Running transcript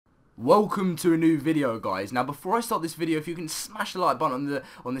Welcome to a new video, guys. Now before I start this video, if you can smash the like button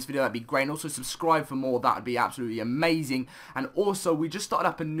on this video, that'd be great, and also subscribe for more. That would be absolutely amazing. And also, we just started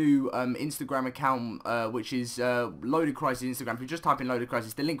up a new Instagram account, which is Loaded Crisis Instagram. If you just type in Loaded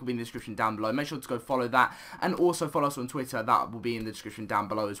Crisis, the link will be in the description down below. Make sure to go follow that, and also follow us on Twitter. That will be in the description down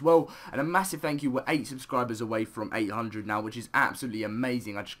below as well. And a massive thank you. We're 8 subscribers away from 800 now, which is absolutely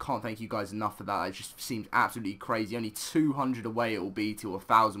amazing. I just can't thank you guys enough for that. It just seems absolutely crazy. Only 200 away it will be to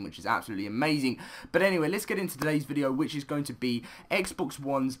 1,000, which is absolutely amazing. But anyway, let's get into today's video, which is going to be Xbox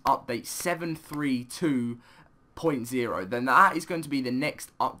One's update 732.0. Then that is going to be the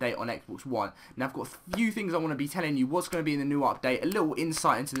next update on Xbox One. Now I've got a few things I want to be telling you what's going to be in the new update, a little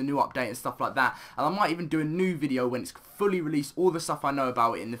insight into the new update and stuff like that, and I might even do a new video when it's fully released, all the stuff I know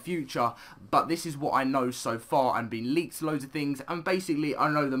about it in the future. But this is what I know so far, and been leaked loads of things, and basically I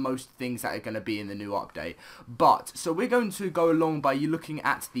know the most things that are going to be in the new update. But so we're going to go along by you looking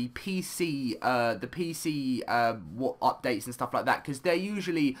at the PC what updates and stuff like that, because they're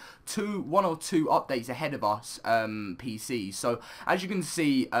usually one or two updates ahead of us, PC. So as you can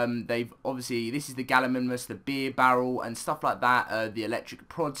see, they've obviously, this is the Gallimimus, the beer barrel and stuff like that, the electric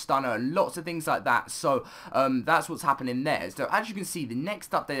prod stunner and lots of things like that. So that's what's happening there. So as you can see, the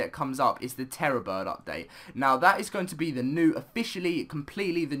next update that comes up is the Terrorbird update. Now that is going to be the new, officially,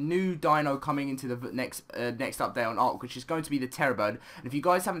 completely the new dino coming into the next update on ARK, which is going to be the Terrorbird. And if you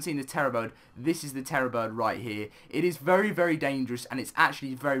guys haven't seen the Terrorbird, this is the Terrorbird right here. It is very, very dangerous, and it's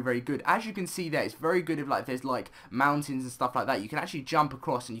actually very, very good. As you can see there, it's very good if like there's like mountains and stuff like that. You can actually jump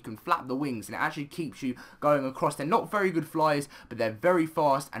across and you can flap the wings, and it actually keeps you going across. They're not very good flyers, but they're very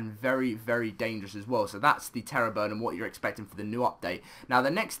fast and very, very dangerous as well. So that's the Terrorbird and what you're expecting for the new update. Now the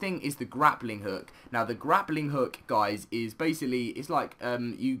next thing is the grappling hook. Now the grappling hook, guys, is basically, it's like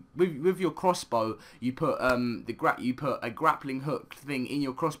you with your crossbow, you put a grappling hook thing in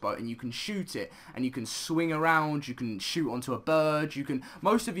your crossbow, and you can shoot it, and you can swing around, you can shoot onto a bird, you can,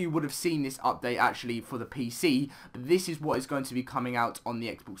 most of you would have seen this update actually for the PC, but this is what is going to be coming out on the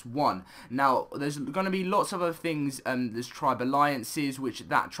Xbox One. Now there's going to be lots of other things. There's tribe alliances, which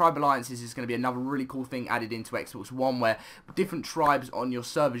that tribe alliances is going to be another really cool thing added into Xbox One, where different tribes on your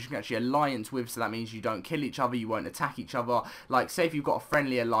servers you can actually alliance with. So that means you don't kill each other, you won't attack each other. Like say if you've got a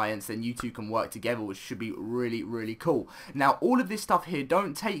friendly alliance, then you two can work together, which should be really, really cool. Now all of this stuff here,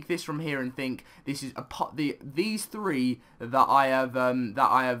 don't take this from here and think this is these three that I have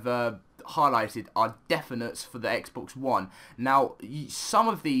highlighted are definites for the Xbox One. Now some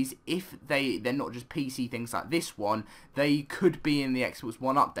of these, if they're not just PC things like this one, they could be in the Xbox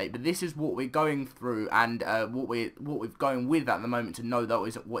One update, but this is what we're going through, and what we're going with at the moment to know that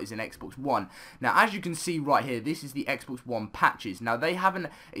is what is in Xbox One. Now as you can see right here, this is the Xbox One patches. Now they haven't,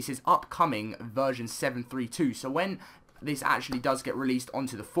 it says upcoming version 732, so when this actually does get released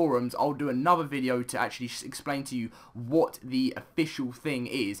onto the forums, I'll do another video to actually explain to you what the official thing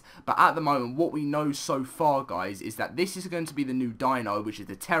is. But at the moment, what we know so far, guys, is that this is going to be the new dino, which is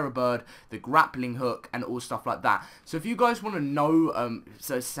the Terrorbird, the grappling hook, and all stuff like that. So if you guys want to know,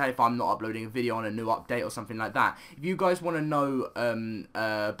 so say if I'm not uploading a video on a new update or something like that, if you guys want to know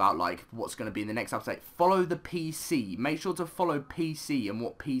about like what's going to be in the next update, follow the PC. Make sure to follow PC and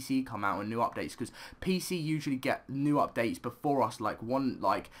what PC come out on new updates, because PC usually get new updates before us, like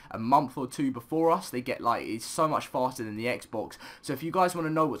a month or two before us. They get like, it's so much faster than the Xbox. So if you guys want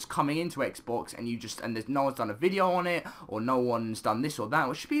to know what's coming into Xbox, and there's no one's done a video on it, or no one's done this or that,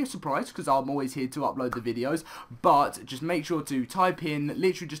 which should be a surprise because I'm always here to upload the videos, but just make sure to type in,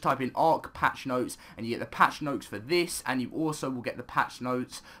 literally just type in ARK patch notes, and you get the patch notes for this, and you also will get the patch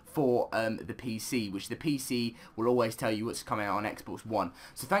notes for the PC, which the PC will always tell you what's coming out on Xbox One.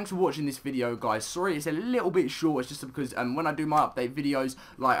 So thanks for watching this video, guys. Sorry it's a little bit short, it's just because when I do my update videos,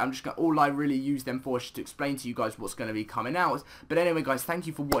 like I'm just gonna, all I really use them for is to explain to you guys what's going to be coming out. But anyway, guys, thank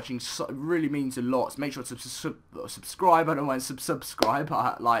you for watching. So, it really means a lot. So make sure to subscribe. I don't want to subscribe,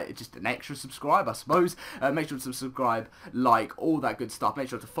 like just an extra subscribe, I suppose. Make sure to subscribe, like all that good stuff. Make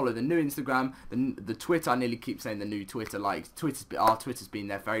sure to follow the new Instagram, the Twitter. I nearly keep saying the new Twitter, like our Twitter's been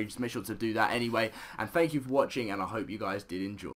there for ages. Make sure to do that anyway. And thank you for watching, and I hope you guys did enjoy.